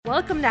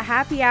Welcome to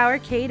Happy Hour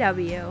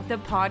KW, the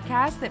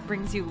podcast that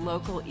brings you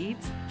local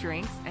eats,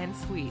 drinks, and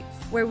sweets,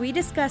 where we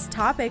discuss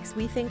topics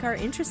we think are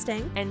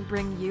interesting and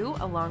bring you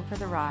along for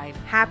the ride.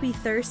 Happy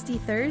Thirsty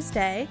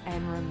Thursday.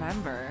 And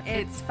remember,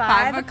 it's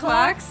 5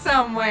 o'clock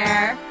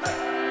somewhere.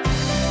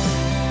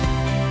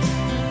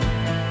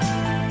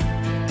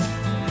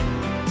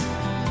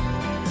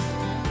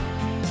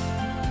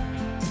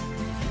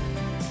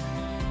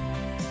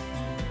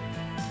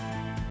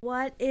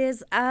 What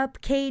is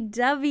up,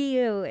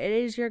 KW? It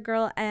is your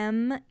girl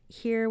M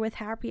here with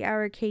Happy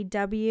Hour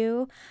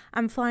KW.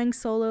 I'm flying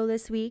solo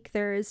this week.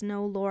 There is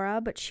no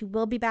Laura, but she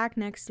will be back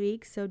next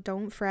week, so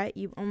don't fret.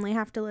 You only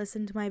have to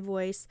listen to my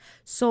voice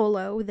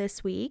solo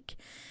this week.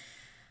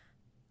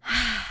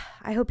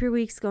 I hope your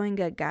week's going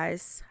good,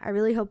 guys. I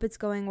really hope it's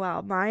going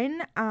well.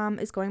 Mine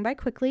is going by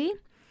quickly.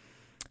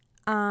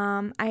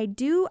 I'm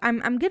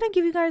gonna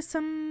give you guys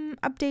some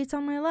updates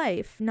on my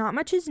life. Not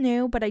much is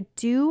new, but I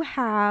do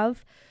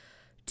have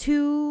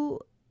 2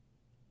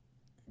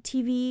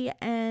 TV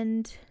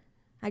and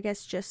I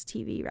guess just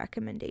TV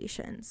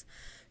recommendations.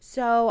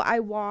 So I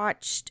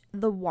watched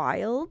The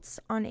Wilds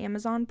on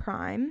Amazon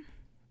Prime.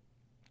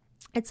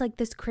 It's like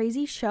this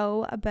crazy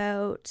show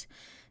about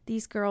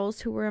these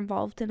girls who were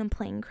involved in a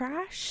plane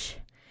crash.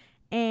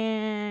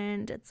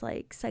 And it's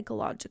like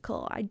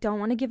psychological. I don't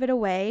want to give it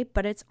away,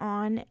 but it's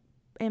on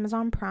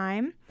Amazon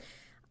Prime.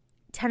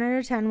 10 out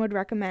of 10 would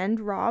recommend.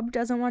 Rob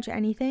doesn't watch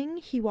anything.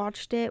 He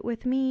watched it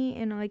with me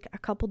in like a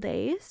couple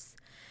days.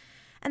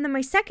 And then my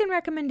second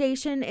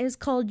recommendation is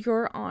called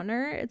Your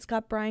Honor. It's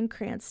got Bryan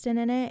Cranston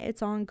in it.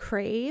 It's on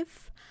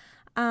Crave.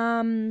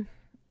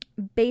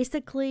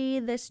 Basically,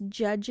 this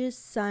judge's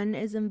son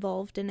is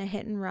involved in a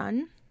hit and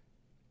run.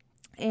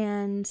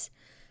 And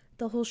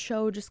the whole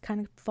show just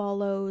kind of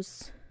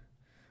follows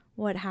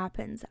what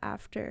happens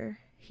after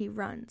he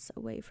runs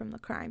away from the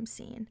crime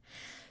scene.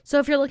 So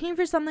if you're looking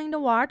for something to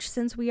watch,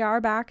 since we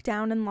are back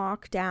down in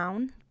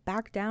lockdown,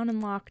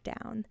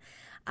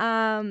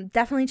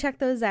 definitely check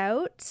those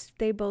out.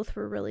 They both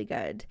were really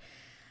good.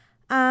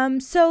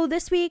 So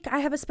this week I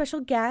have a special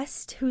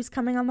guest who's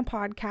coming on the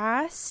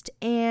podcast,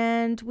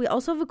 and we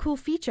also have a cool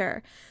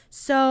feature.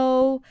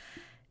 So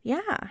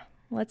yeah,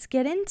 let's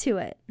get into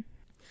it.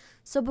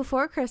 So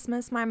before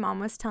Christmas, my mom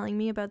was telling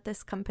me about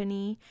this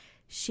company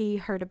she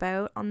heard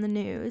about on the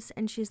news,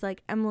 and she's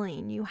like,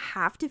 Emmeline, you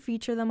have to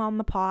feature them on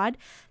the pod.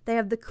 They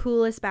have the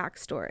coolest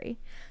backstory.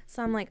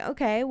 So I'm like,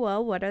 okay,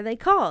 well, what are they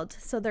called?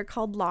 So they're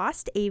called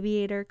Lost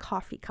Aviator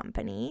Coffee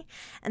Company,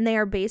 and they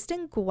are based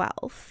in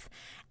Guelph.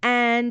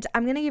 And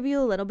I'm going to give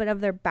you a little bit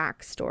of their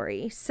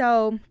backstory.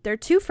 So they're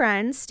 2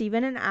 friends,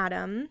 Steven and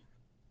Adam.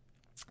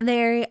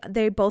 They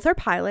both are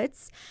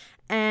pilots,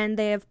 and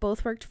they have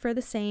both worked for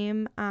the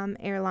same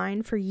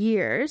airline for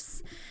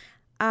years.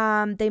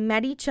 They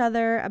met each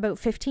other about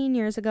 15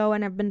 years ago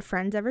and have been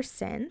friends ever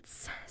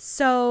since.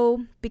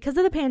 So because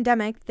of the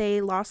pandemic,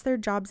 they lost their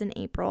jobs in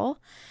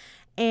April.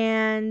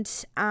 And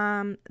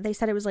they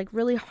said it was like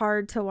really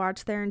hard to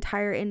watch their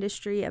entire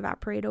industry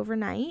evaporate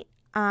overnight.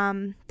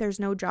 There's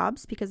no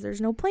jobs because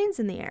there's no planes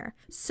in the air.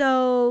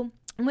 So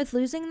with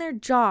losing their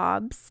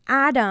jobs,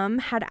 Adam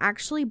had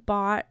actually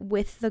bought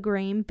With the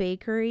Grain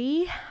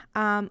Bakery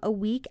a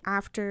week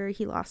after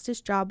he lost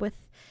his job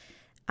with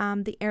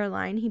the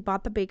airline. He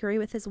bought the bakery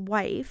with his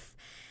wife,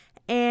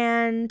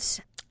 and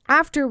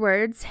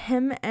afterwards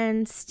him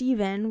and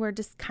Steven were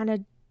just kind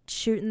of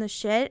shooting the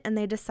shit, and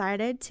they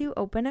decided to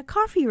open a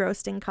coffee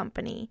roasting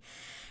company.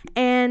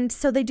 And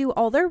so they do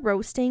all their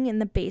roasting in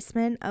the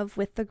basement of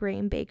With the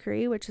Grain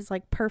Bakery, which is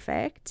like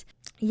perfect.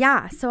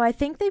 Yeah, so I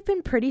think they've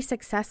been pretty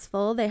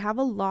successful. They have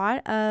a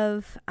lot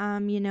of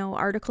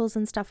articles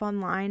and stuff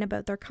online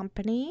about their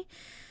company.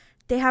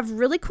 They have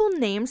really cool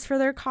names for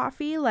their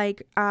coffee,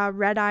 like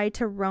Red Eye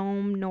to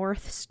Rome,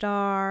 North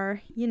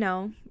Star,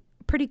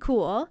 pretty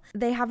cool.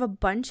 They have a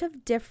bunch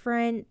of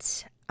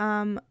different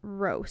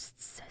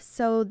roasts.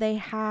 So they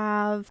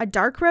have a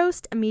dark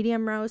roast, a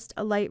medium roast,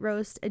 a light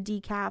roast, a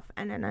decaf,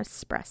 and an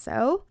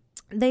espresso.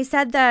 They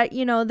said that,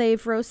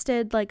 they've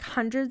roasted like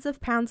hundreds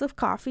of pounds of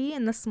coffee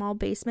in the small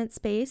basement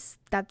space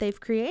that they've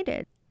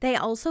created. They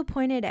also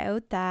pointed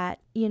out that,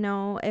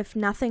 if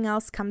nothing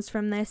else comes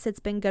from this, it's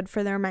been good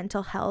for their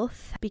mental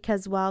health,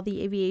 because while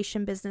the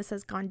aviation business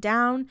has gone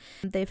down,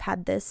 they've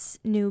had this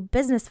new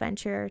business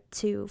venture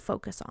to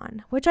focus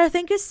on, which I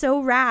think is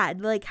so rad.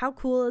 Like, how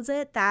cool is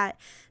it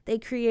that they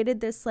created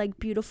this like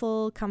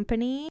beautiful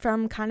company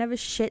from kind of a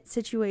shit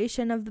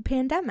situation of the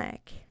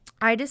pandemic?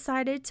 I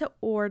decided to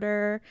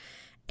order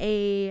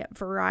a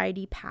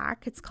variety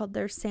pack. It's called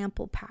their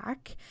sample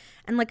pack.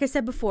 And like I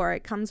said before,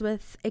 it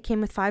came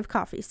with 5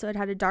 coffees. So it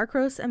had a dark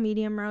roast, a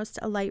medium roast,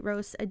 a light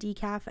roast, a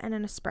decaf, and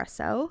an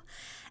espresso.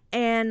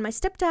 And my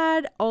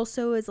stepdad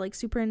also is like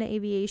super into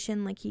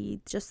aviation. Like,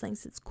 he just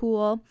thinks it's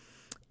cool.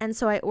 And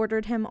so I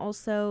ordered him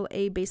also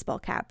a baseball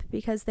cap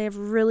because they have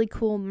really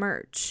cool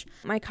merch.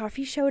 My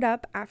coffee showed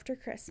up after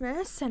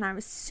Christmas and I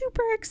was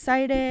super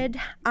excited.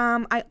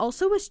 I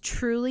also was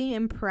truly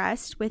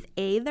impressed with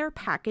their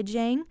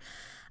packaging.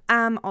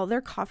 All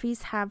their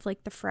coffees have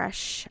like the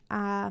fresh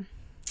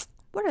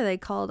what are they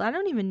called? I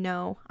don't even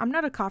know. I'm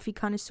not a coffee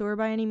connoisseur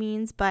by any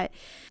means, but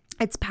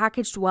it's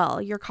packaged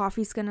well. Your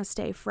coffee's going to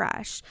stay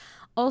fresh.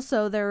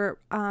 Also, their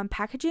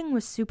packaging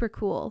was super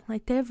cool.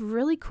 Like, they have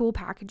really cool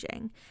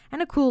packaging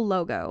and a cool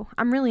logo.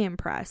 I'm really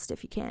impressed,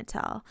 if you can't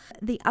tell.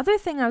 The other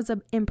thing I was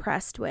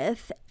impressed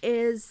with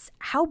is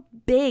how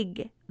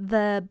big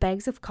the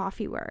bags of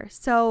coffee were.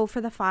 So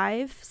for the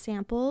 5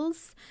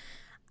 samples,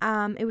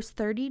 it was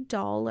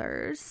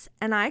 $30,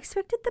 and I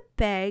expected the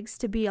bags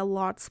to be a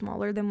lot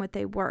smaller than what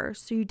they were.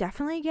 So you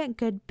definitely get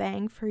good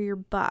bang for your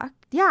buck.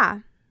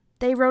 Yeah.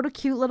 They wrote a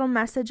cute little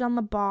message on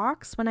the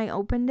box when I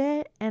opened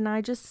it, and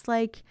I just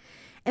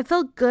it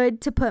felt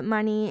good to put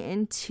money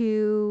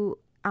into,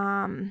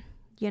 a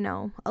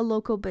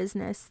local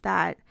business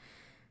that,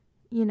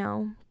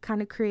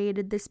 kind of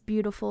created this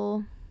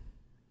beautiful,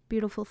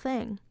 beautiful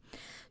thing.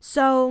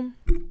 So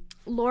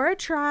Laura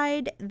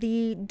tried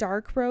the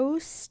dark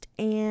roast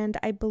and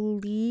I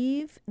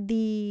believe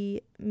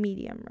the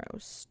medium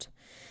roast.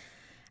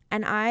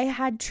 And I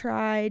had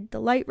tried the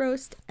light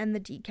roast and the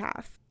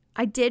decaf.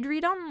 I did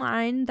read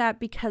online that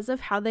because of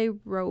how they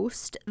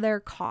roast their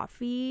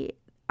coffee,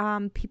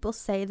 people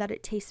say that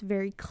it tastes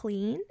very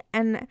clean.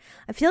 And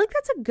I feel like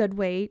that's a good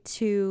way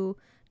to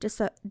just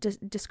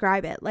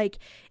describe it. Like,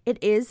 it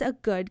is a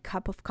good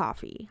cup of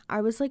coffee.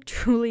 I was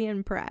truly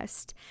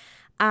impressed.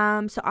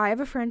 So I have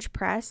a French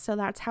press, so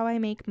that's how I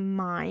make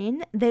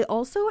mine. They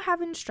also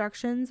have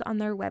instructions on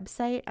their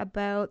website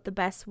about the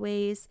best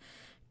ways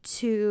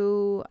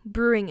to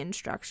brewing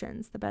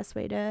instructions, the best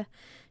way to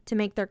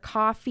make their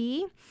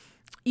coffee.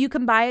 You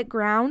can buy it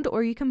ground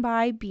or you can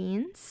buy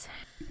beans.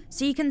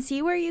 So you can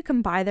see where you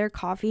can buy their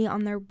coffee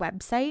on their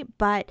website,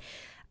 but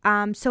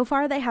so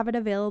far they have it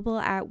available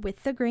at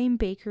With the Grain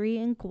Bakery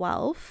in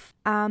Guelph,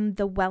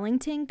 the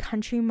Wellington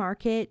Country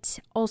Market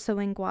also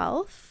in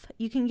Guelph.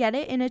 You can get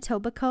it in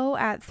Etobicoke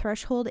at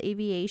Threshold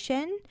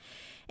Aviation.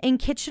 In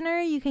Kitchener,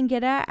 you can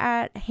get it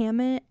at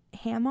Hammond?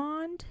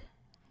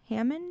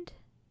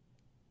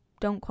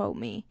 Don't quote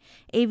me.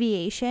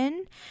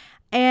 Aviation.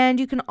 And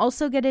you can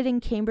also get it in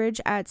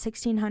Cambridge at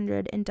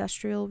 1600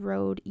 Industrial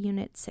Road,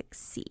 Unit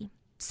 6C.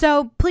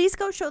 So please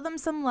go show them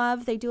some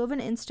love. They do have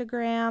an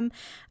Instagram.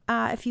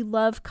 If you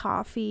love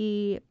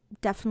coffee,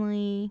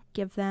 definitely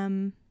give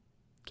them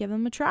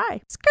a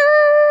try.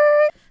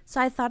 Skirt!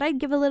 So I thought I'd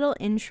give a little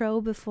intro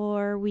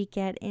before we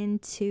get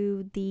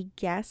into the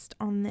guest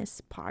on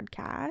this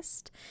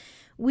podcast.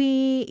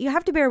 You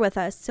have to bear with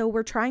us. So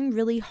we're trying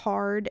really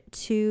hard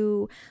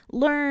to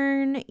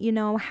learn,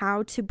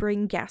 how to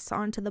bring guests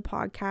onto the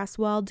podcast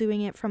while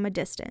doing it from a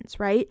distance,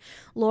 right?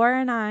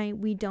 Laura and I,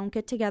 we don't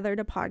get together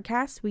to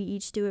podcast. We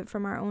each do it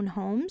from our own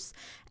homes.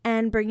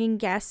 And bringing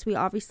guests, we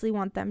obviously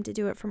want them to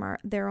do it from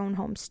their own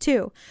homes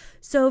too.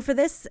 So for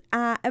this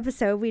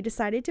episode, we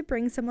decided to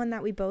bring someone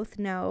that we both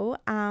know.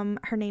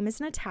 Her name is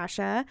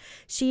Natasha.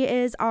 She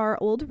is our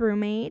old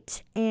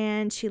roommate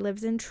and she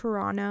lives in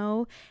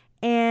Toronto.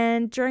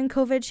 And during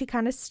COVID, she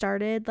kind of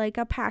started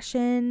a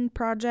passion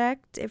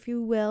project, if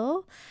you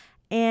will.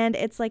 And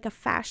it's a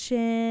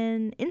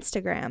fashion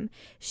Instagram.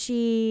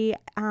 She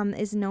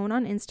is known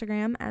on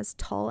Instagram as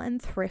Tall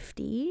and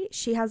Thrifty.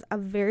 She has a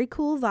very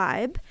cool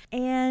vibe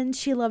and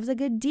she loves a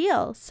good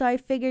deal. So I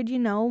figured,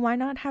 why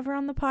not have her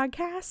on the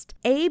podcast?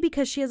 A,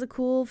 because she has a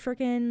cool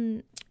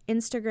freaking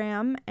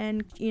Instagram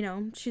and,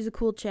 she's a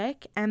cool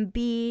chick. And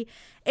B,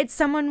 it's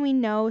someone we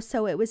know.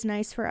 So it was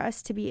nice for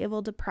us to be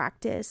able to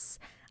practice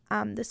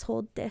this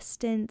whole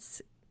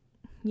distance,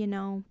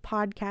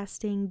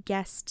 podcasting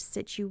guest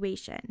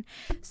situation.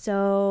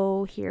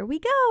 So here we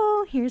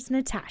go. Here's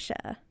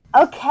Natasha.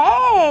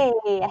 Okay.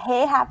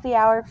 Hey, Happy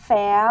Hour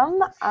fam.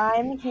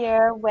 I'm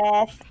here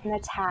with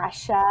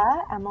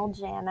Natasha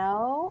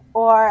Emeljano,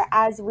 or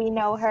as we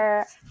know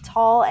her,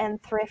 Tall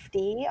and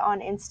Thrifty on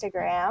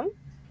Instagram.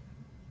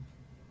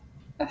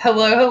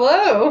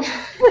 Hello.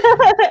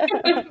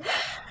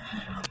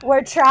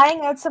 We're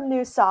trying out some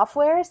new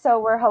software, so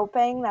we're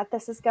hoping that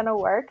this is going to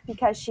work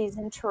because she's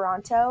in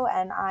Toronto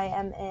and I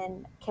am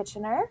in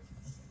Kitchener.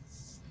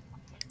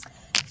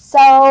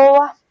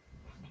 So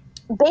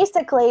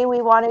basically,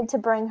 we wanted to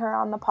bring her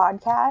on the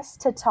podcast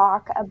to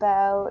talk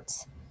about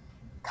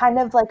kind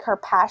of her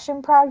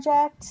passion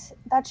project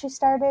that she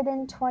started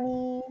in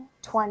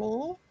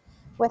 2020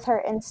 with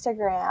her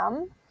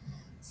Instagram.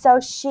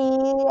 So she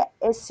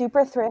is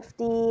super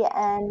thrifty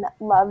and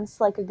loves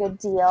a good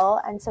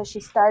deal. And so she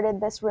started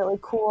this really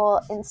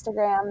cool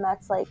Instagram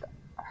that's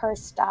her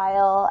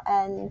style.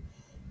 And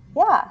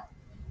yeah.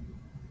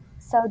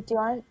 So do you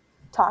want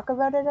to talk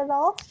about it at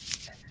all?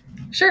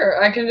 Sure.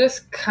 I can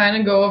just kind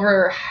of go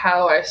over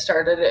how I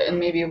started it and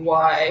maybe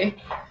why.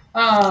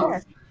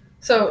 Sure.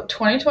 So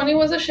 2020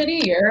 was a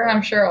shitty year.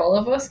 I'm sure all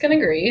of us can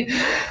agree.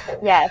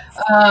 Yes.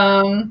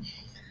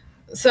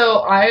 So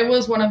I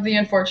was one of the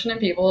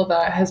unfortunate people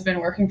that has been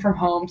working from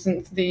home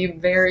since the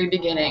very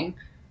beginning,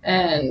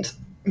 and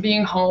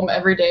being home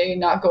every day,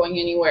 not going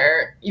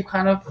anywhere, you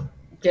kind of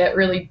get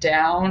really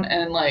down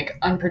and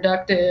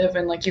unproductive,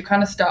 and you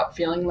kind of stop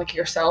feeling like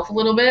yourself a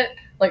little bit.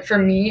 like for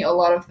me, a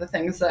lot of the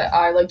things that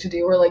I like to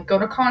do were like go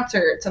to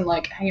concerts and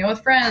like hang out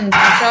with friends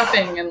and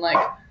shopping and like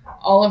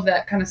all of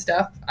that kind of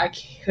stuff I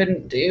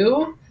couldn't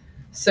do.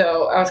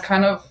 So I was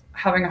kind of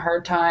having a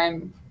hard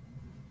time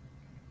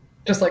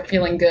just like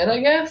feeling good, I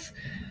guess.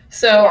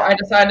 So I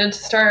decided to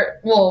start,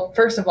 well,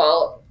 first of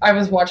all, I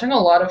was watching a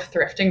lot of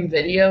thrifting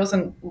videos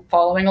and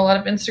following a lot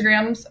of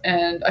Instagrams,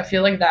 and I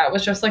feel like that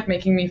was just like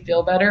making me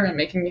feel better and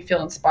making me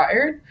feel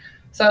inspired.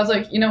 So I was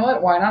like, you know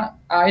what, why not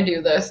I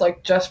do this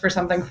like just for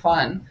something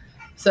fun?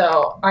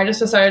 So I just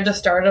decided to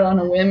start it on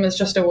a whim as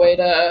just a way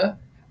to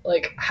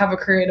like have a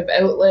creative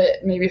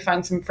outlet, maybe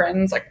find some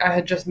friends. Like I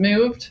had just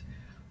moved,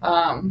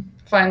 find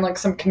like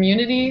some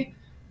community.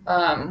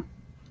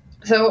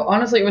 So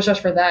honestly, it was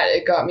just for that.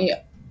 It got me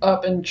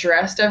up and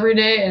dressed every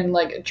day and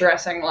like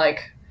dressing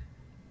like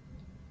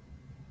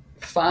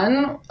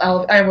fun.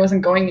 I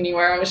wasn't going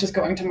anywhere. I was just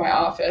going to my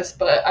office.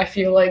 But I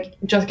feel like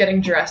just getting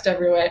dressed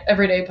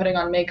every day, putting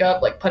on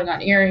makeup, like putting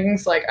on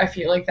earrings, like I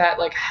feel like that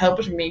like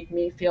helped make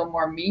me feel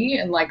more me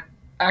and like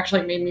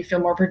actually made me feel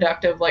more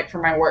productive like for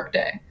my work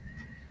day.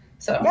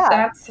 So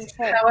that's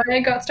how I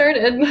got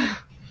started.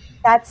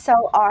 That's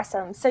so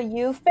awesome. So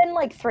you've been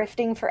like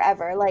thrifting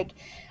forever. Like,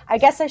 I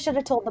guess I should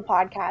have told the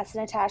podcast.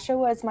 Natasha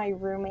was my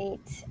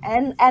roommate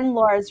and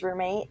Laura's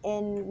roommate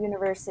in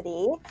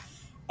university,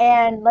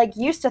 and like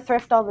used to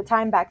thrift all the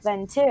time back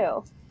then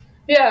too.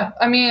 Yeah,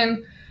 I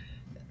mean,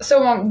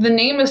 so the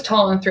name is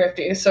Tall and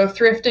Thrifty. So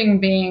thrifting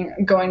being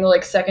going to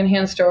like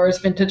secondhand stores,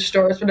 vintage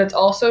stores, but it's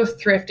also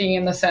thrifty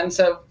in the sense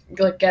of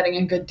like getting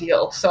a good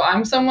deal. So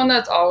I'm someone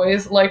that's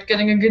always liked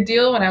getting a good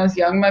deal. When I was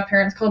young, my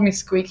parents called me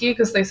Squeaky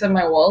because they said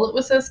my wallet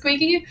was so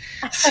squeaky.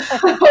 So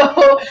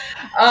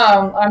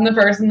I'm the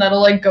person that'll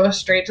like go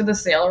straight to the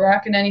sale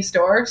rack in any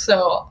store.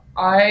 So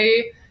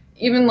I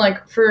even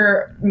like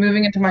for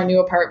moving into my new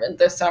apartment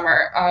this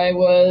summer, I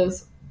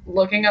was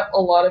looking up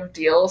a lot of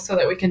deals so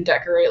that we can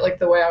decorate like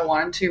the way I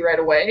wanted to right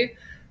away.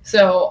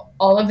 So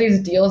all of these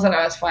deals that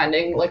I was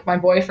finding, like my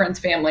boyfriend's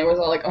family was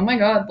all like, oh my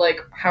God,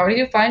 like how do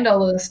you find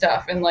all of this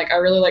stuff? And like I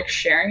really like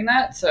sharing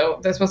that. So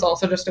this was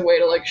also just a way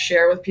to like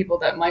share with people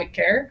that might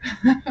care.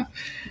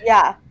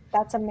 Yeah,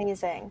 that's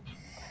amazing.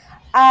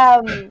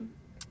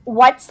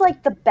 What's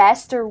like the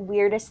best or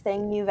weirdest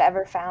thing you've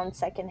ever found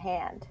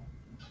secondhand?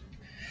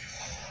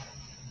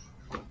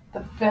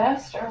 The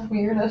best or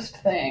weirdest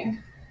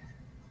thing?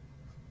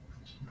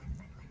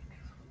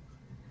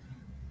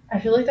 I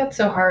feel like that's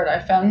so hard. I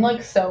found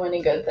like so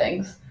many good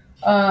things.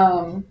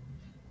 I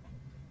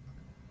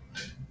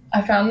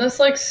found this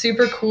like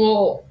super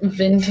cool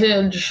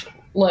vintage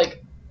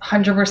like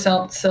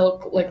 100%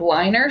 silk like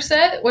liner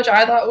set, which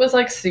I thought was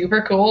like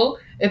super cool.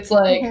 It's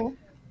like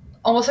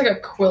almost like a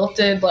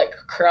quilted like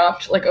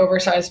cropped like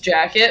oversized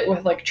jacket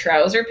with like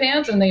trouser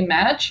pants, and they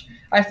match.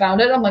 I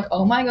found it. I'm like,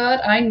 oh my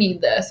God, I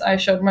need this. I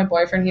showed my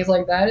boyfriend. He's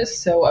like, that is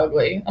so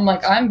ugly. I'm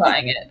like, I'm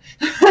buying it.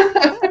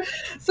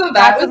 So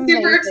that was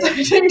super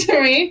exciting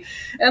to me.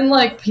 And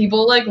like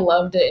people like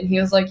loved it. And he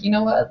was like, you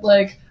know what?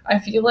 Like, I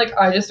feel like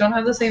I just don't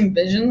have the same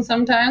vision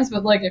sometimes,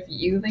 but like if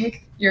you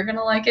think you're going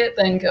to like it,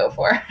 then go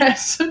for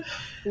it.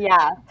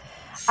 Yeah.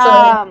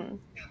 So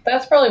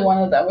that's probably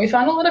one of them. We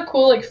found a lot of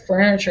cool like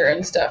furniture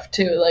and stuff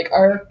too. Like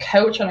our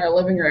couch in our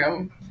living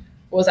room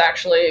was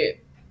actually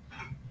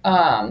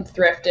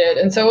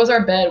thrifted, and so was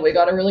our bed. We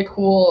got a really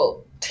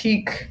cool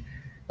teak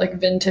like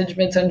vintage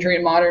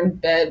mid-century modern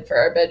bed for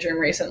our bedroom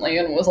recently,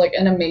 and it was like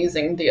an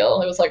amazing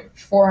deal. It was like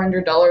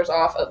 $400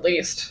 off at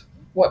least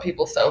what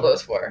people sell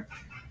those for.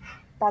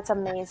 That's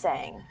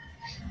amazing.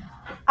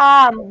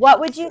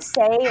 What would you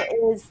say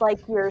is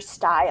like your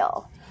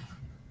style?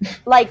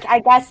 Like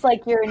I guess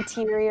like your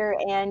interior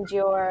and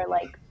your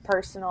like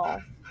personal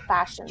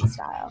fashion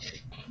style.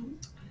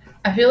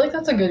 I feel like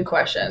that's a good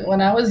question.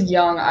 When I was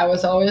young, I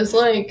was always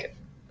like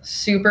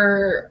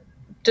super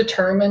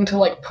determined to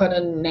like put a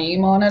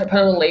name on it,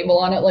 put a label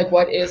on it, like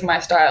what is my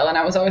style? And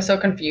I was always so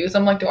confused.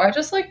 I'm like, do I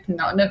just like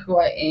not know who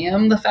I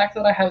am? The fact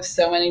that I have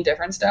so many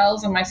different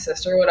styles, and my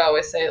sister would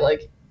always say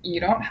like, you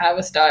don't have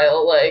a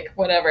style, like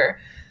whatever.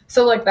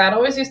 So like that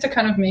always used to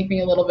kind of make me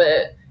a little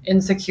bit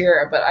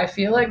insecure, but I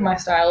feel like my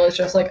style is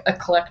just like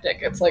eclectic.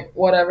 It's like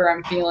whatever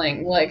I'm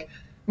feeling. Like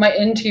my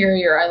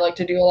interior, I like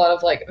to do a lot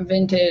of like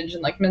vintage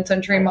and like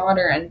mid-century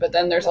modern, but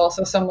then there's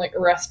also some like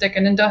rustic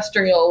and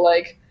industrial.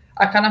 Like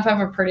I kind of have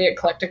a pretty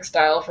eclectic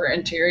style for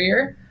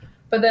interior.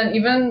 But then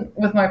even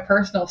with my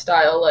personal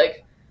style,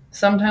 like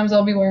sometimes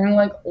I'll be wearing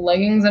like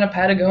leggings and a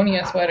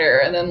Patagonia sweater,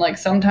 and then like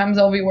sometimes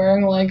I'll be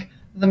wearing like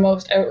the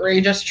most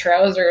outrageous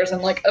trousers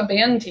and like a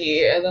band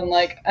tee, and then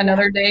like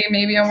another day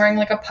maybe I'm wearing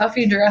like a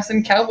puffy dress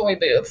and cowboy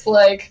boots.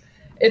 Like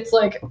it's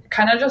like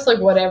kind of just like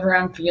whatever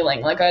I'm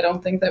feeling. Like I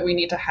don't think that we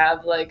need to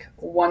have like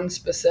one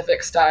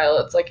specific style.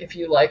 It's like if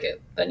you like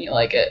it, then you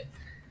like it.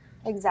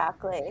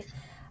 Exactly.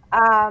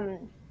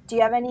 Do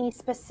you have any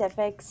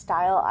specific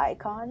style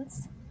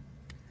icons?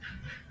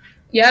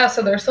 Yeah,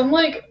 so there's some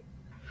like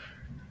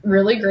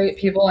really great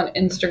people on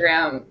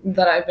Instagram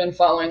that I've been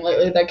following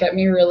lately that get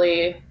me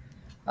really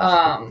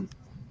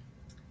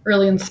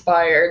really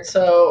inspired.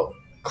 So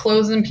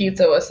closing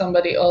pizza with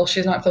somebody. Oh,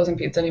 she's not closing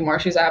pizza anymore.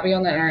 She's Abby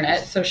on the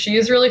internet. So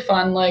she's really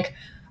fun. Like,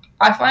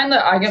 I find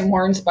that I get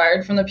more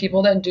inspired from the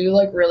people that do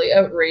like really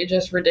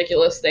outrageous,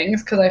 ridiculous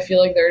things because I feel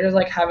like they're just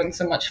like having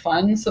so much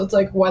fun. So it's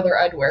like whether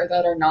I'd wear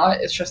that or not,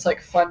 it's just like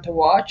fun to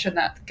watch, and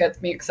that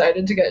gets me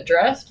excited to get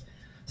dressed.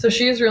 So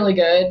she's really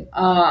good.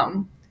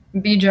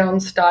 B.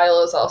 Jones'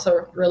 style is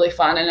also really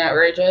fun and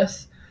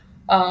outrageous.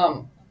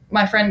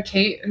 My friend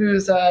Kate,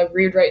 who's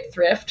Read Write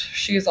Thrift,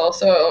 she's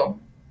also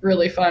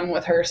really fun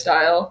with her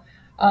style.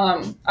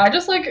 I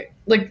just like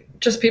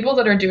just people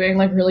that are doing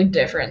like really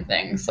different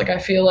things. Like I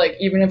feel like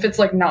even if it's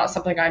like not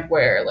something I'd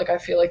wear, like I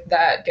feel like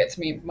that gets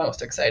me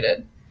most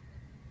excited.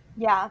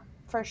 Yeah,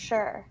 for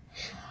sure.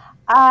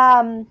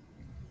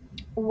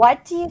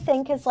 What do you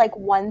think is like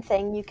one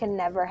thing you can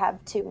never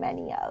have too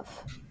many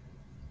of?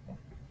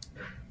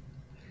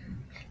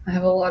 I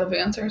have a lot of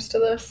answers to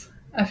this.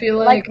 I feel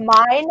like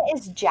mine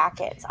is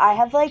jackets. I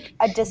have like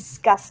a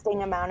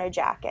disgusting amount of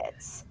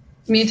jackets.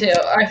 Me too.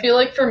 I feel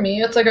like for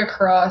me it's like a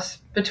cross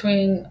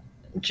between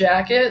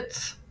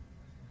jackets,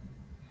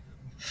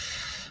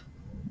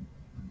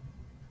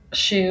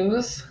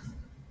 shoes.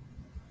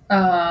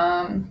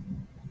 That's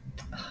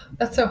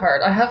so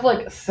hard. I have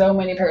like so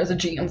many pairs of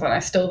jeans and I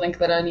still think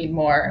that I need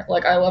more.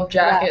 Like I love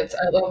jackets.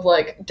 Yeah. I love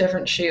like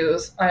different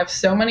shoes. I have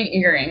so many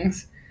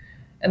earrings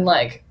and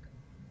like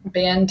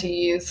band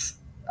tees.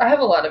 I have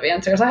a lot of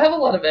answers. I have a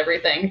lot of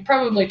everything.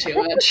 Probably too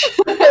much.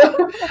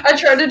 I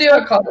tried to do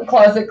a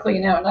closet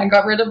clean out and I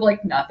got rid of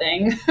like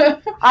nothing.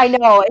 I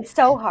know. It's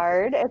so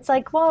hard. It's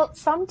like, well,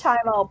 sometime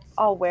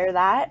I'll wear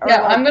that. Or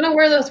yeah, like, I'm going to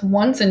wear this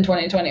once in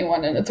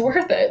 2021 and it's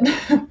worth it.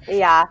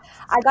 Yeah.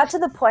 I got to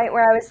the point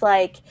where I was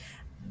like,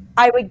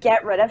 I would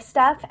get rid of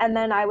stuff and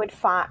then I would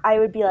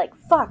be like,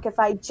 fuck, if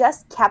I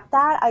just kept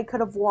that, I could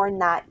have worn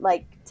that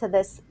like to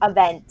this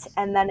event.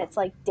 And then it's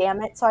like,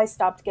 damn it. So I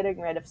stopped getting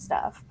rid of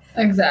stuff.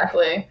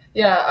 Exactly.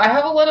 Yeah, I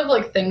have a lot of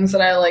like things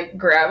that I like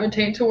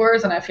gravitate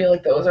towards, and I feel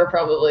like those are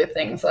probably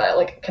things that I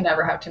like can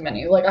never have too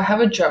many. Like I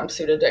have a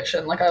jumpsuit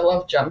addiction. Like I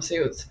love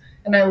jumpsuits,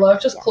 and I love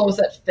just clothes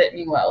that fit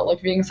me well.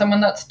 Like being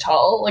someone that's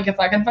tall, like if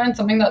I can find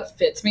something that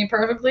fits me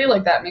perfectly,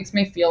 like that makes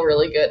me feel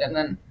really good, and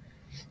then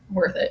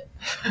worth it.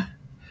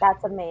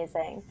 That's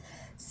amazing.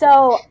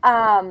 So,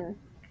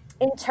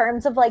 in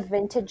terms of like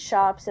vintage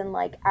shops and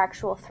like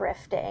actual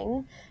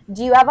thrifting,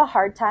 do you have a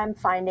hard time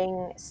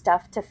finding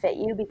stuff to fit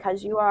you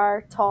because you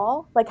are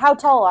tall? Like how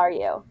tall are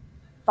you?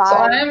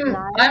 5'9"? So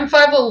I'm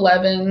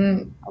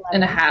 5'11"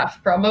 and a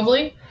half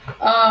probably.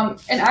 And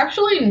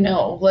actually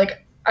no,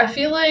 like I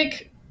feel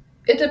like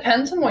it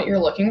depends on what you're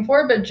looking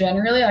for, but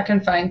generally I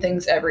can find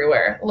things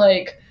everywhere.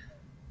 Like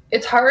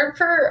it's hard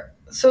for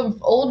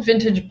old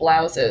vintage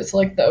blouses,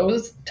 like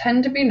those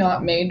tend to be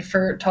not made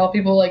for tall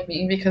people like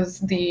me because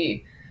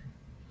the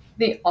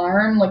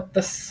arm, like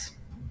this,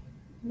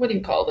 what do you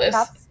call this?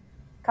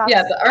 Cuffs?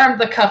 Yeah,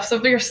 the cuffs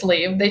of your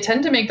sleeve, they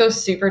tend to make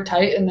those super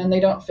tight and then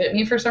they don't fit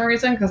me for some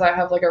reason because I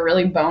have like a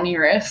really bony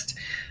wrist.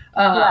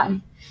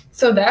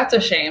 So that's a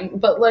shame.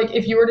 But like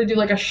if you were to do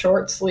like a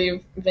short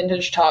sleeve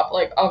vintage top,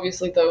 like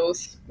obviously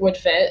those would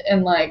fit.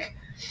 And like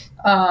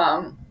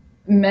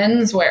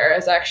menswear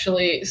is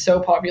actually so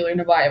popular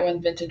to buy when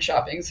vintage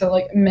shopping. So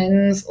like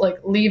men's like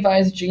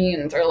Levi's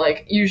jeans are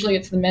like usually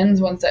it's the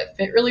men's ones that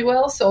fit really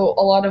well. So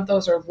a lot of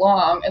those are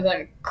long, and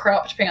then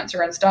cropped pants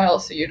are in style.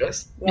 So you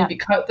just maybe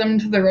cut them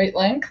to the right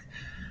length.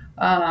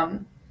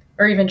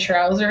 Or even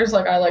trousers.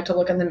 Like I like to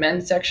look in the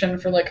men's section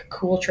for like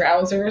cool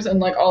trousers, and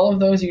like all of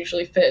those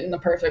usually fit in the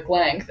perfect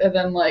length. And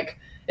then like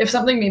if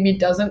something maybe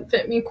doesn't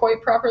fit me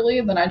quite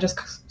properly, then I just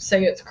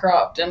say it's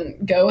cropped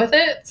and go with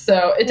it.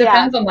 So it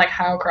depends on like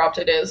how cropped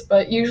it is,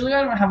 but usually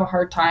I don't have a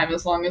hard time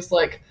as long as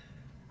like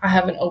I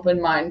have an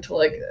open mind to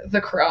like the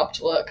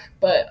cropped look.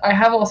 But I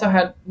have also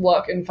had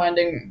luck in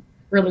finding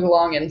really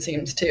long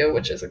inseams too,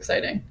 which is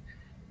exciting.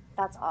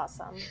 That's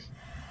awesome.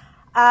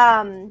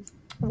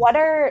 What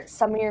are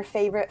some of your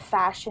favorite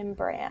fashion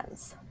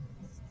brands?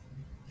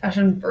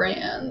 Fashion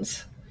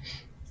brands.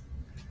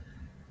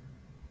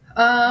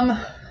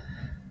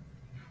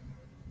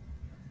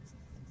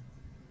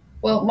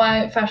 Well,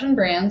 my fashion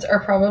brands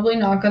are probably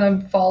not going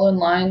to fall in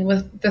line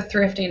with the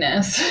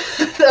thriftiness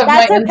of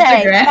my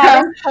Instagram.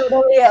 That's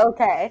totally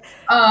okay.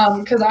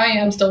 Because I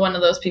am still one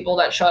of those people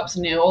that shops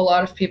new. A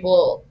lot of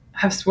people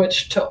have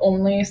switched to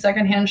only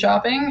secondhand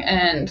shopping,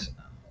 and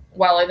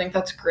while I think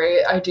that's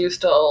great, I do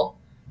still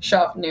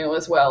shop new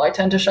as well. I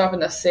tend to shop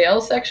in the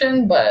sales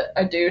section, but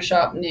I do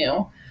shop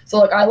new. So,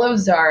 like, I love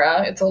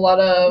Zara. It's a lot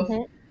of...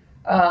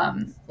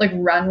 like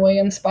runway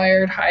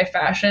inspired high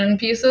fashion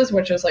pieces,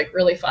 which is like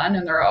really fun,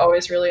 and they're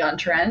always really on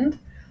trend.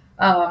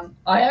 I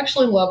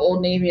actually love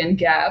Old Navy and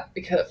Gap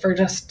for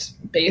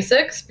just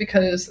basics,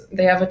 because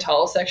they have a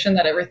tall section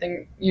that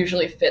everything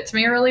usually fits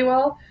me really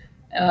well,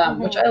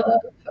 which I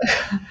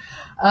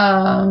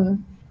love.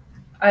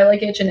 I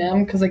like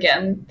H&M because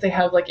again they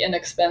have like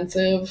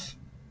inexpensive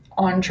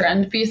on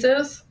trend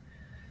pieces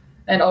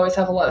and always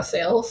have a lot of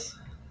sales.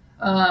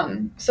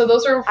 So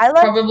those are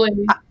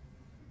probably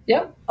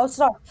Yep. Oh,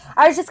 sorry.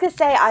 I was just gonna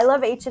say I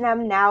love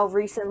H&M now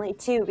recently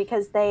too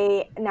because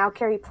they now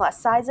carry plus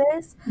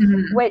sizes,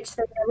 Mhm. which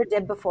they never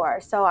did before.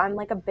 So I'm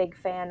like a big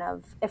fan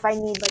of if I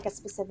need like a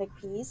specific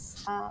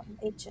piece,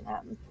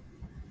 H&M.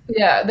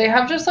 Yeah, they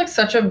have just like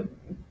such a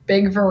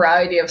big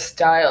variety of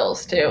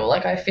styles too.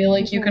 Like I feel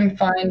like you Hmm. can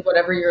find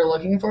whatever you're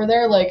looking for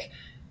there. Like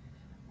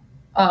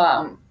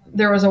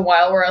there was a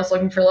while where I was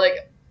looking for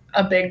like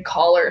a big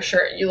collar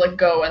shirt. You like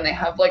go and they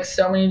have like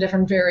so many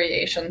different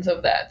variations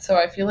of that. So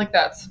I feel like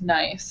that's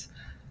nice.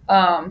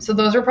 So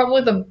those are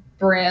probably the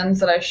brands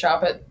that I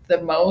shop at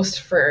the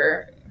most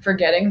for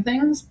getting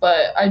things.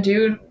 But I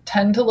do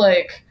tend to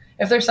like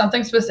if there's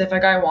something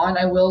specific I want,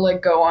 I will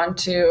like go on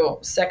to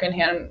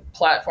secondhand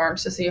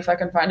platforms to see if I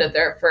can find it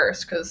there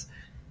first because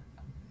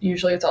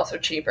usually it's also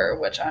cheaper,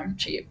 which I'm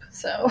cheap.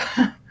 So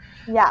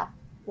Yeah,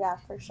 yeah,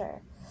 for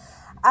sure.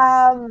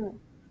 Um,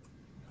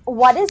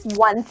 what is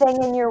one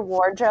thing in your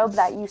wardrobe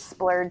that you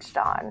splurged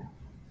on?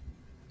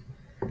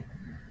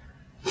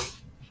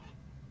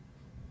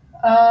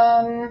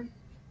 um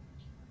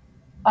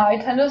I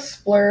tend to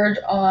splurge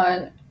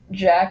on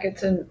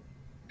jackets and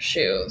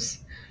shoes.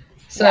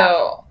 Yeah.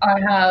 So I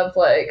have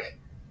like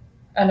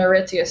an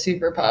Aritzia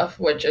Super Puff,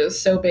 which is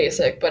so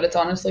basic, but it's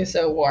honestly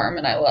so warm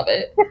and I love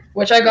it.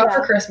 Which I got for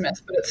Yeah.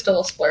 Christmas, but it's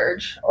still a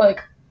splurge.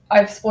 Like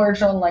I've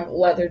splurged on like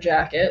leather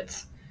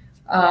jackets,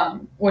 Yeah.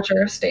 which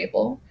are a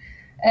staple,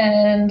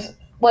 and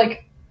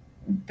like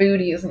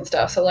booties and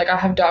stuff. So like I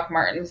have Doc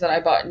Martens that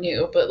I bought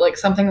new, but like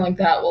something like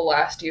that will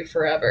last you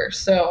forever.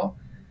 So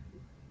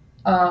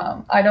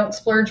I don't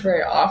splurge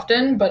very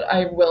often, but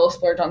I will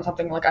splurge on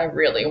something like I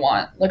really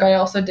want. Like I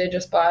also did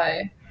just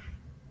buy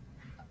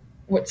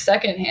with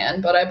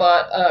secondhand, but I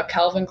bought a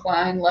Calvin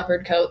Klein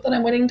leopard coat that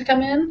I'm waiting to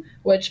come in,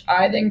 which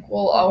I think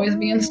will always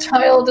be in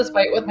style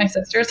despite what my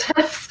sister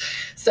says.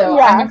 So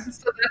Yeah.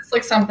 so that's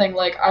like something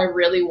like I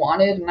really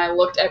wanted and I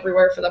looked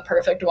everywhere for the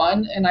perfect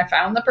one and I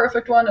found the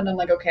perfect one and I'm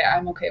like, okay,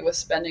 I'm okay with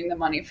spending the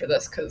money for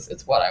this because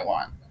it's what I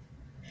want.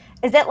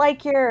 Is it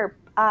like your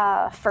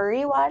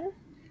furry one?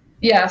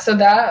 Yeah, so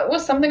that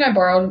was something I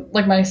borrowed.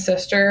 Like my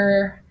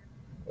sister,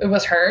 it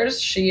was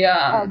hers. She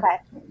Okay.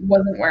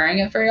 wasn't wearing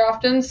it very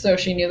often, so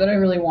she knew that I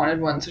really wanted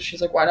one. So she's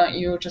like, "Why don't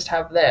you just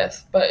have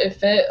this?" But it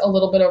fit a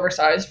little bit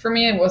oversized for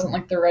me. It wasn't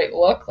like the right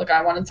look. Like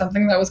I wanted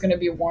something that was going to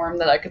be warm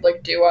that I could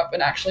like do up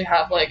and actually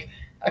have like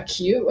a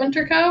cute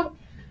winter coat.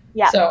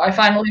 Yeah. So I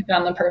finally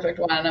found the perfect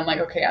one, and I'm like,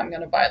 okay, I'm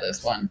going to buy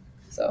this one.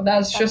 So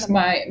that's That's just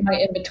my in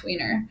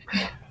betweener.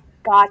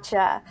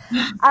 Gotcha.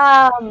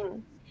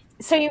 Um,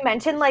 so you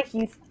mentioned like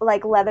you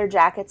like leather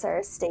jackets are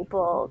a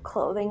staple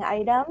clothing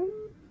item.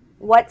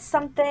 What's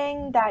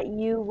something that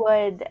you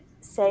would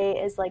say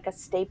is like a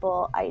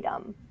staple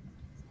item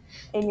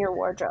in your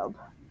wardrobe?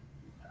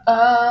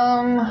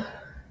 Um,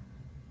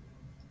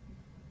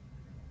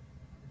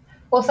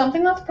 Well,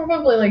 something that's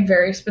probably like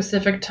very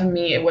specific to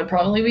me would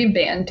probably be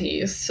band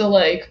tees. So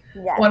like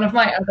Yes. one of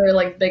my other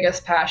like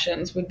biggest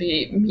passions would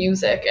be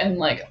music and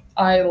like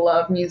I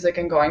love music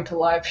and going to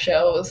live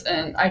shows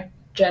and I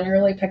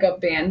generally pick up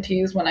band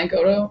tees when I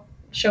go to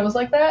shows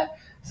like that.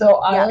 So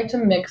I Yeah. like to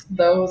mix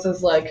those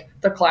as like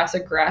the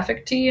classic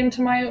graphic tee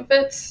into my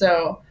outfits.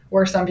 So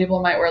where some people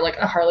might wear like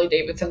a Harley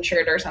Davidson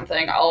shirt or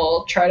something,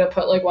 I'll try to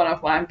put like one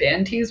of my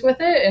band tees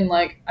with it. And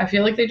like, I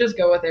feel like they just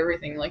go with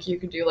everything. Like you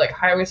could do like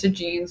high waisted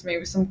jeans,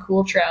 maybe some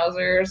cool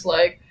trousers,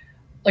 like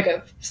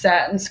a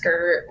satin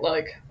skirt.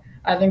 Like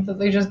I think that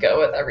they just go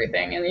with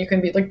everything and you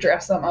can be like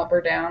dress them up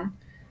or down.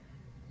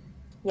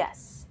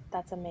 Yes.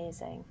 That's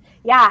amazing.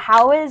 Yeah,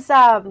 how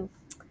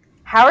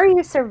are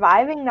you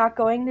surviving not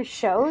going to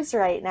shows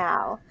right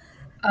now?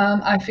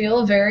 I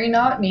feel very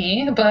not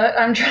me, but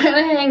I'm trying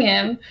to hang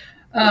in.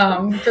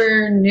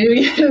 For New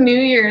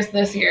Year's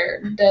this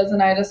year, Des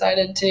and I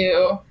decided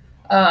to.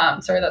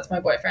 Sorry, that's my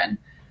boyfriend.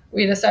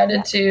 We decided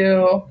Yeah.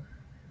 to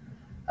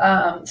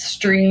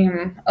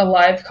stream a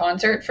live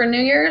concert for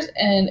New Year's,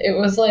 and it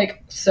was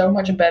like so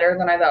much better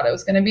than I thought it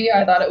was going to be.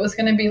 I thought it was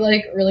going to be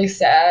like really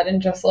sad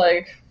and just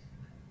like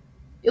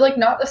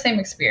not the same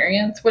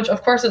experience, which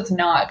of course it's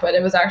not, but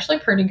it was actually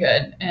pretty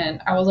good.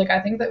 And I was like, I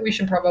think that we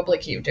should probably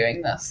keep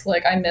doing this.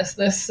 Like, I miss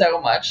this so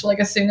much. Like,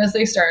 as soon as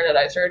they started,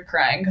 I started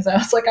crying because I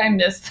was like, I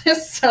miss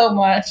this so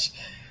much.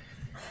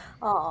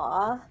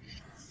 Aw.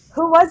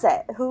 Who was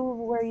it? Who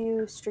were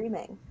you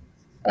streaming?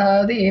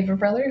 The Ava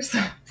Brothers.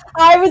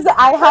 I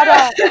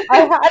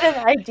had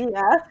an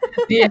idea.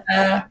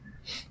 Yeah.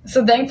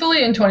 So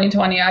thankfully in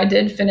 2020, I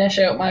did finish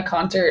out my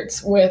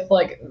concerts with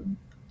like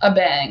a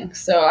bang.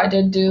 So I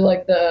did do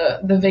like the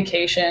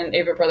vacation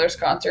Ava Brothers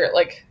concert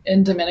like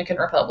in Dominican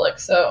Republic.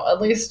 So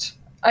at least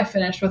I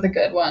finished with a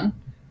good one.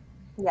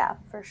 Yeah,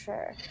 for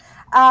sure.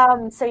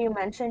 So you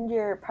mentioned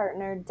your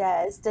partner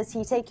Des. Does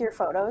he take your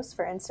photos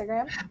for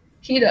Instagram?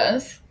 He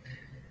does.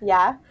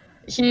 Yeah.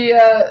 He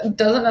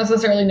doesn't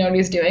necessarily know what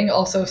he's doing.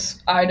 Also,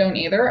 I don't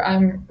either.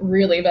 I'm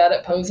really bad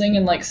at posing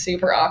and like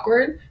super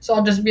awkward. So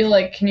I'll just be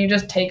like, "Can you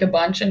just take a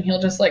bunch?" And he'll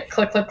just like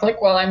click, click,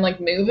 click while I'm like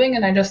moving,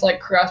 and I just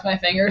like cross my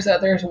fingers that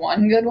there's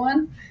one good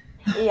one.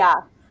 Yeah.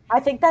 I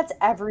think that's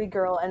every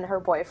girl and her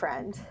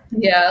boyfriend.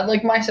 Yeah,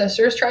 like my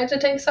sister's tried to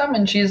take some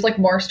and she's like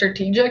more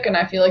strategic and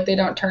I feel like they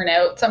don't turn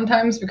out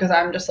sometimes because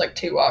I'm just like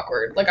too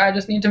awkward. Like I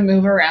just need to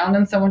move around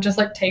and someone just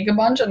like take a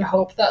bunch and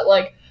hope that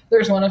like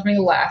there's one of me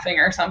laughing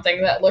or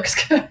something that looks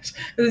good.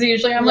 Because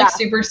usually I'm like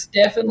super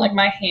stiff and like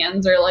my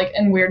hands are like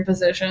in weird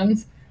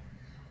positions.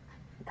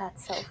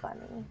 That's so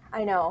funny.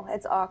 I know,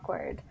 it's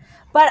awkward.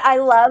 But I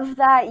love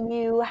that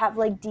you have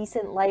like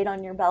decent light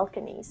on your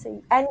balcony.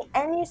 So and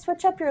you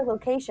switch up your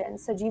location.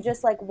 So do you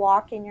just like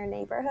walk in your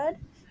neighborhood?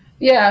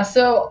 Yeah,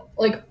 so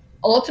like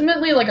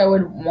ultimately like I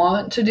would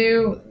want to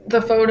do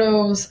the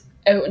photos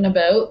out and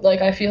about.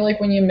 Like I feel like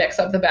when you mix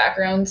up the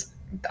backgrounds,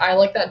 I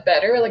like that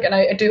better. Like and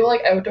I do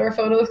like outdoor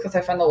photos because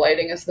I find the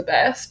lighting is the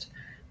best.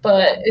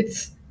 But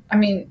it's I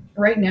mean,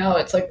 right now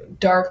it's like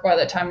dark by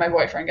the time my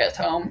boyfriend gets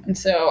home, and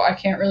so I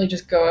can't really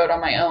just go out on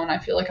my own. I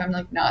feel like I'm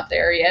like not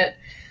there yet.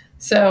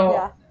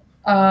 So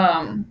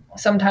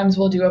sometimes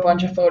we'll do a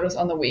bunch of photos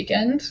on the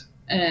weekend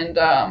and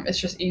it's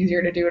just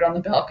easier to do it on the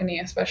balcony,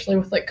 especially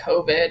with like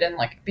COVID and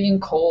like being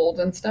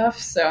cold and stuff.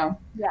 So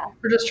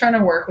we're just trying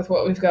to work with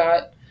what we've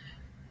got.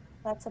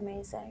 That's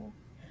amazing.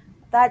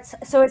 That's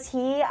so is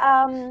he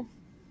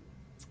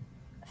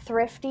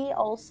thrifty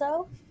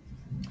also?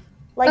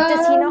 Like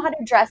does he know how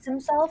to dress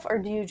himself or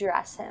do you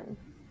dress him?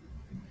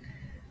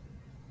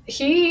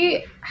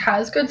 He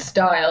has good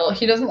style.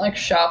 He doesn't like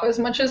shop as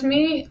much as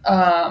me,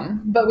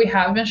 but we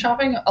have been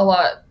shopping a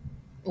lot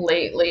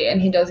lately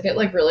and he does get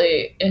like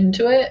really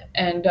into it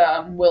and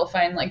we'll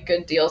find like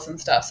good deals and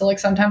stuff. So like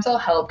sometimes I'll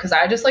help because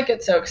I just like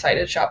get so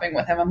excited shopping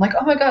with him. I'm like,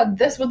 oh my god,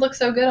 this would look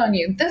so good on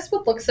you, this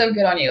would look so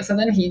good on you. So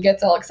then he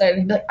gets all excited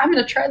and be like, I'm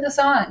gonna try this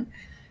on,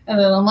 and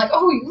then I'm like,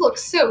 oh, you look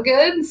so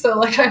good. So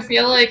like I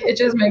feel like it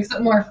just makes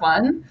it more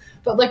fun.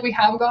 But like we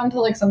have gone to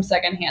like some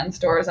secondhand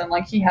stores and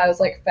like he has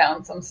like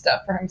found some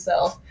stuff for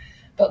himself,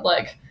 but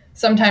like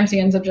sometimes he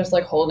ends up just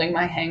like holding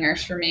my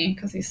hangers for me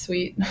because he's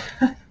sweet.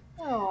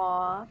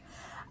 Aww.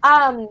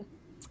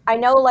 I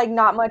know like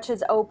not much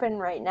is open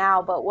right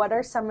now, but what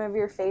are some of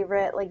your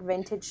favorite like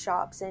vintage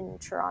shops in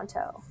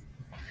Toronto?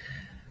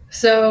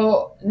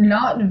 So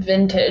not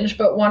vintage,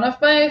 but one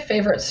of my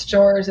favorite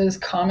stores is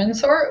Common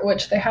Sort,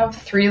 which they have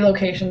 3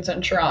 locations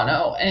in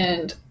Toronto,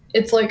 and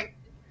it's like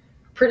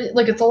pretty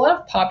like it's a lot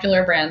of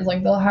popular brands.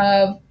 Like they'll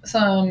have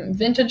some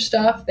vintage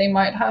stuff. They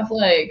might have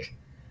like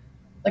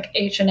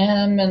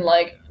H&M and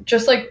like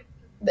just like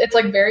it's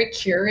like very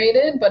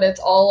curated, but it's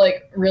all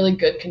like really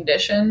good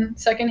condition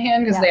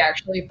secondhand because they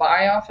actually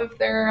buy off of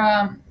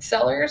their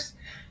sellers.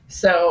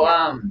 So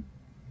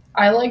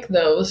I like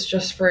those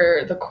just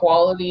for the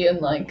quality and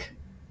like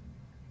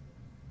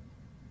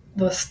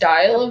the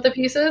style of the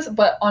pieces.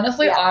 But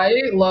honestly, I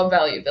love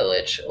Value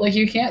Village. Like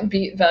you can't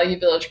beat Value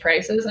Village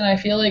prices, and I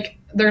feel like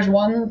there's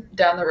one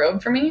down the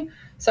road for me.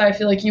 So I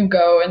feel like you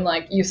go and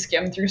like you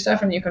skim through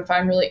stuff and you can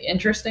find really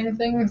interesting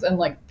things and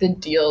like the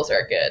deals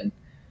are good.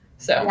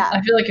 So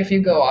I feel like if you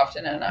go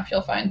often enough,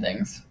 you'll find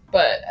things.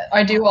 But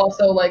I do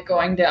also like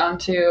going down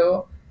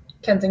to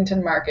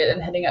Kensington Market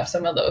and hitting up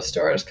some of those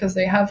stores because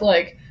they have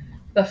like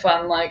the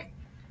fun like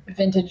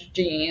vintage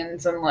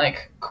jeans and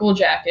like cool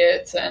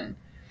jackets and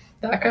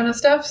that kind of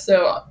stuff.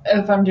 So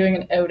if I'm doing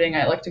an outing,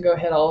 I like to go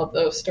hit all of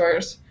those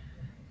stores.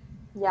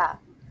 Yeah,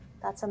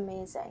 that's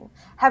amazing.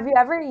 Have you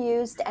ever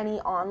used any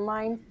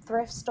online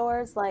thrift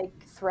stores like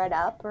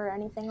ThredUp or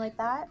anything like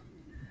that?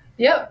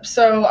 Yep.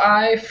 So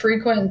I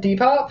frequent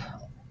Depop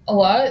a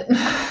lot.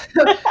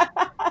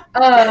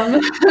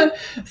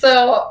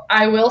 So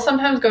I will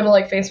sometimes go to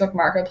like Facebook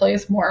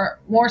Marketplace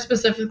more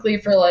specifically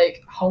for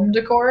like home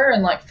decor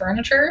and like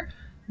furniture.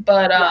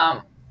 But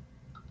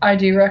I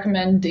do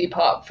recommend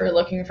Depop for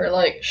looking for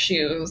like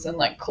shoes and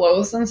like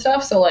clothes and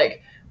stuff. So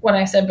like when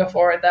I said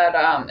before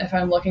that if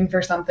I'm looking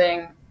for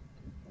something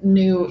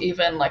new,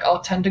 even like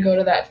I'll tend to go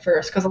to that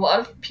first because a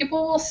lot of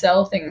people will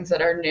sell things that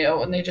are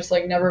new and they just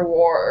like never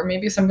wore, or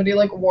maybe somebody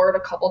like wore it a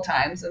couple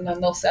times and then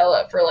they'll sell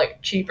it for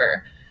like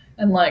cheaper.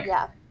 And like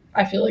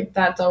I feel like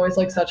that's always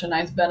like such a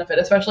nice benefit,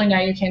 especially now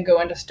you can't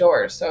go into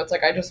stores. So it's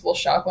like I just will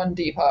shop on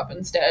Depop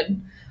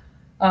instead.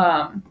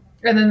 And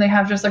then they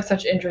have just like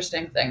such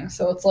interesting things.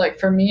 So it's like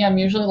for me, I'm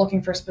usually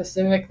looking for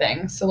specific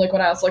things. So like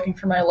when I was looking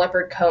for my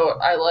leopard coat,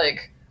 I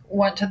like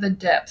went to the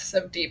depths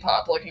of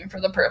Depop looking for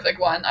the perfect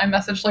one. I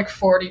messaged like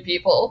 40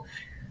 people.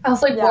 I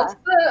was like, what's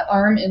the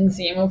arm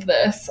inseam of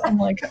this? I'm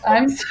like,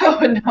 I'm so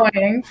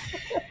annoying.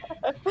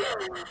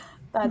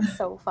 That's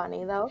so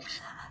funny though.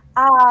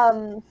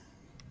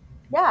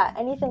 Yeah,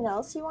 anything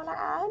else you want to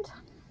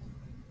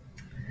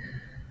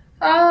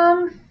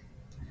add?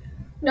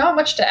 Not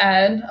much to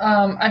add.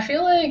 I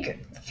feel like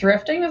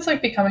thrifting is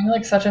like becoming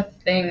like such a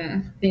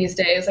thing these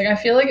days. Like I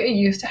feel like it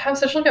used to have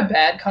such like a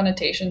bad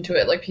connotation to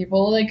it. Like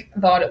people like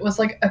thought it was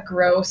like a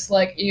gross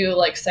like you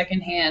like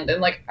secondhand, and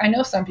like I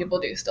know some people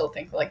do still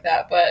think like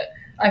that, but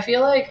I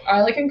feel like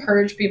I like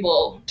encourage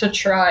people to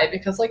try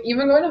because like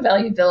even going to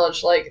Value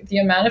Village, like the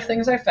amount of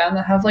things I found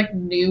that have like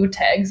new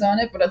tags on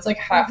it, but it's like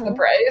half the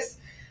price.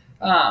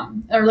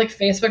 Or like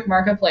Facebook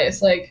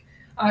Marketplace, like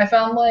I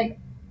found like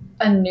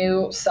a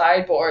new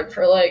sideboard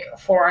for like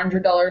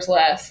 $400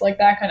 less, like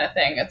that kind of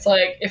thing. It's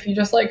like, if you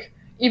just like,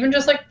 even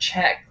just like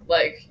check,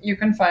 like you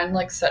can find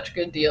like such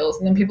good deals.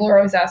 And then people are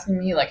always asking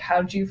me like,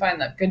 how did you find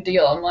that good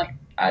deal? I'm like,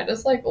 I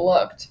just like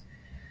looked.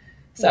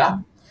 So Yeah.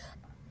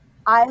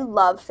 I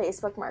love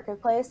Facebook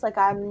Marketplace. Like,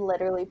 I'm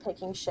literally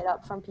picking shit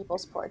up from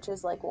people's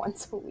porches like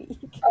once a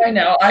week. I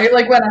know. I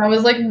like, when I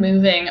was like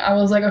moving, I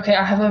was like, okay,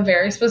 I have a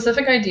very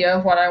specific idea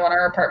of what I want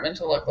our apartment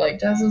to look like.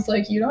 Des is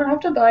like, you don't have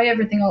to buy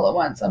everything all at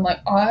once. I'm like,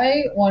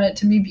 I want it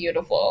to be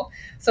beautiful.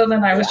 So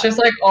then I was just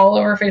like all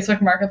over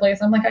Facebook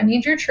Marketplace. I'm like, I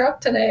need your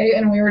truck today.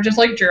 And we were just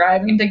like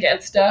driving to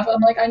get stuff.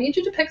 I'm like, I need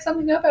you to pick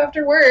something up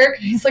after work.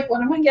 And he's like,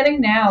 what am I getting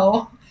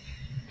now?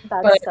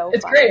 That's so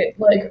it's fun. great.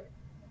 Like,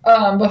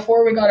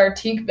 before we got our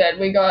teak bed,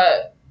 we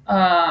got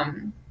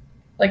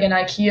like an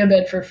IKEA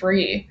bed for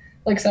free.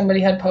 Like, somebody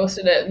had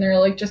posted it and they're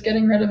like, just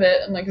getting rid of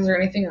it. I'm like, is there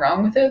anything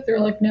wrong with it? They're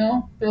like,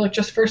 no. They're like,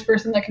 just first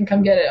person that can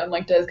come get it. I'm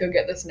like, Des, go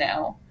get this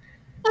now.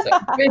 So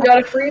we got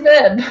a free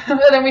bed.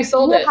 And then we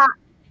sold it.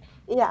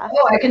 Yeah.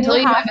 Oh, I can tell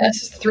you my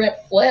best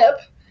thrift flip.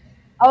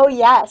 Oh,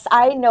 yes.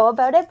 I know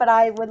about it, but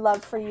I would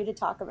love for you to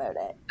talk about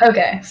it.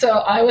 Okay. So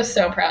I was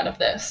so proud of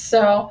this.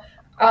 So,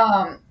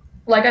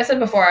 like I said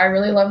before, I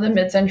really love the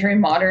mid-century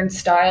modern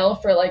style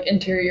for like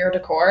interior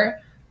decor.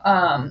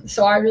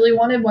 So I really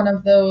wanted one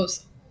of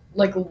those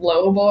like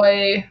low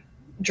boy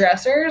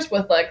dressers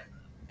with like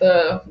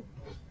the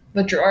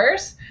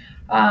drawers.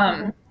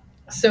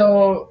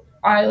 So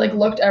I like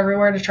looked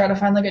everywhere to try to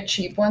find like a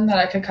cheap one that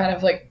I could kind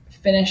of like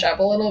finish up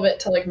a little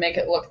bit to like make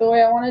it look the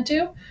way I wanted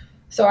to.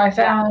 So I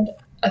found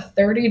a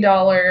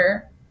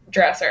 $30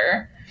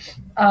 dresser.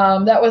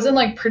 That was in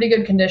like pretty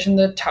good condition.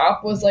 The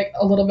top was like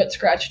a little bit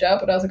scratched up,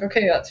 but I was like,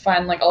 okay, that's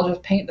fine. Like, I'll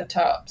just paint the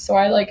top. So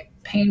I like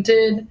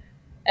painted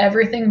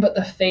everything but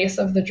the face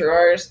of the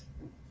drawers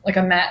like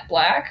a matte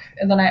black,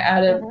 and then I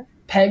added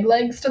peg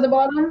legs to the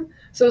bottom.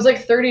 So it was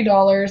like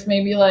 $30,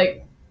 maybe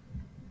like,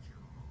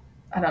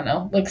 I don't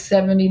know, like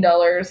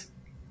 $70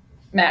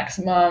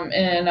 maximum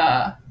in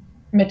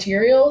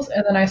materials,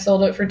 and then I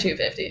sold it for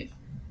 $250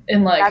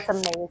 in like That's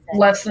amazing.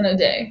 less than a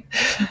day.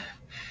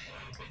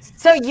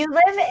 So you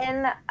live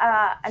in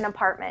an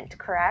apartment,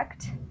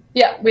 correct?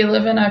 Yeah, we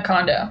live in a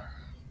condo.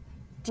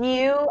 Do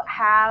you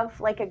have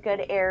like a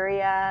good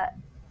area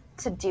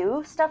to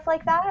do stuff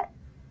like that?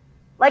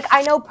 Like,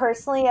 I know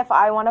personally, if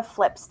I want to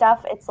flip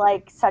stuff, it's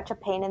like such a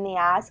pain in the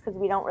ass because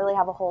we don't really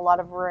have a whole lot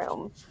of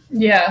room.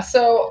 Yeah,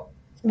 so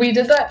we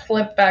did that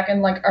flip back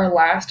in like our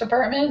last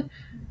apartment,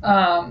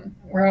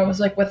 where I was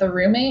like with a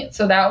roommate.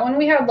 So that one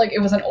we had like, it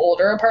was an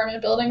older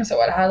apartment building,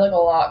 so it had like a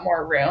lot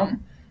more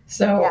room.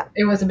 So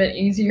it was a bit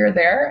easier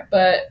there.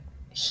 But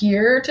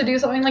here, to do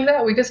something like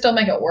that, we could still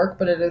make it work,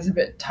 but it is a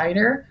bit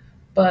tighter.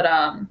 But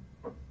I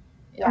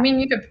mean,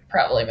 you could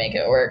probably make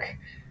it work.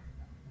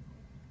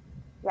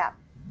 Yeah,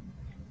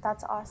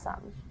 that's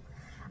awesome.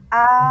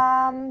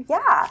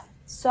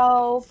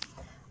 So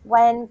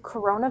when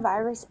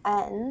coronavirus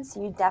ends,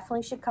 you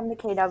definitely should come to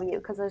KW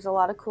because there's a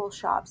lot of cool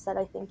shops that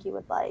I think you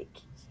would like.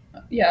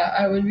 Yeah,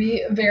 I would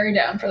be very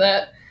down for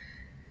that.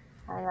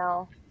 I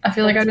know. I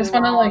feel like I just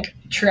want to like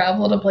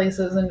travel to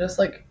places and just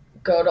like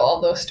go to all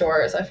those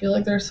stores. I feel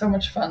like there's so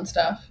much fun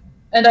stuff.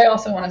 And I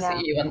also want to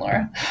see you and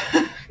Laura.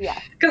 Yeah.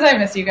 Because I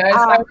miss you guys.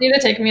 I want you to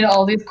take me to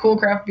all these cool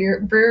craft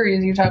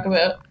breweries you talk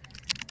about.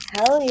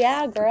 Hell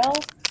yeah, girl.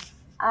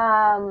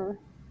 I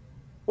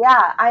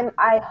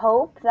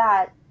hope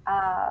that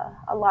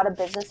a lot of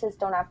businesses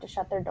don't have to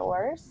shut their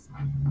doors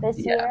this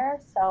year.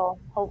 So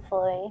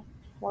hopefully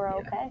we're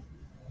okay.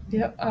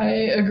 Yep, I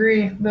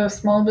agree. The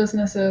small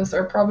businesses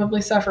are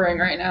probably suffering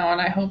right now, and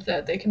I hope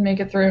that they can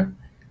make it through.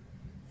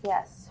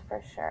 Yes,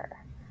 for sure.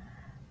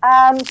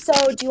 So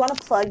do you want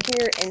to plug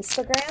your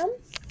Instagram?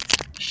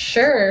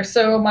 Sure.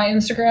 So my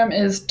Instagram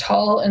is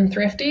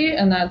tallandthrifty,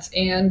 and that's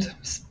and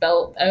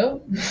spelled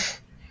out.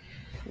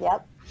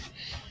 Yep.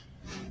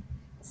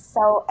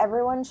 So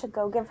everyone should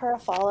go give her a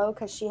follow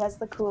because she has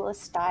the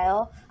coolest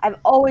style. I've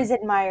always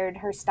admired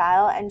her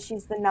style, and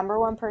she's the number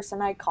one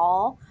person I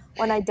call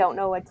when I don't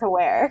know what to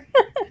wear.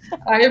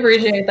 I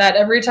appreciate that.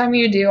 Every time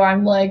you do,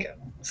 I'm like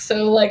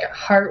so like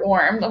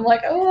heartwarmed. I'm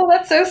like, oh,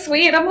 that's so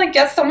sweet. I'm like,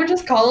 yes, someone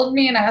just called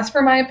me and asked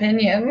for my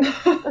opinion.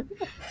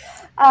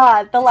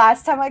 The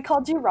last time I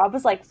called you, Rob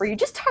was like, were you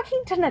just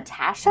talking to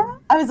Natasha?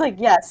 I was like,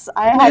 yes.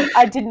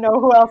 I didn't know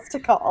who else to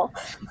call.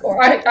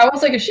 I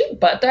was like, is she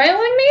butt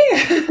dialing me?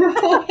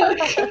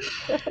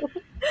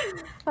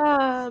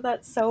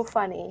 That's so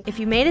funny. If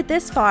you made it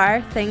this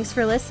far, thanks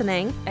for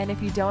listening. And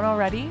if you don't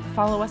already,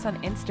 follow us on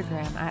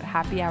Instagram at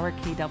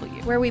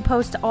happyhourkw, where we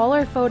post all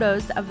our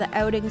photos of the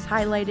outings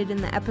highlighted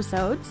in the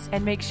episodes.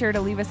 And make sure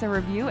to leave us a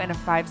review and a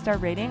 5-star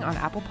rating on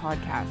Apple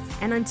Podcasts.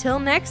 And until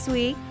next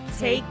week,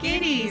 Take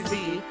it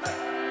easy.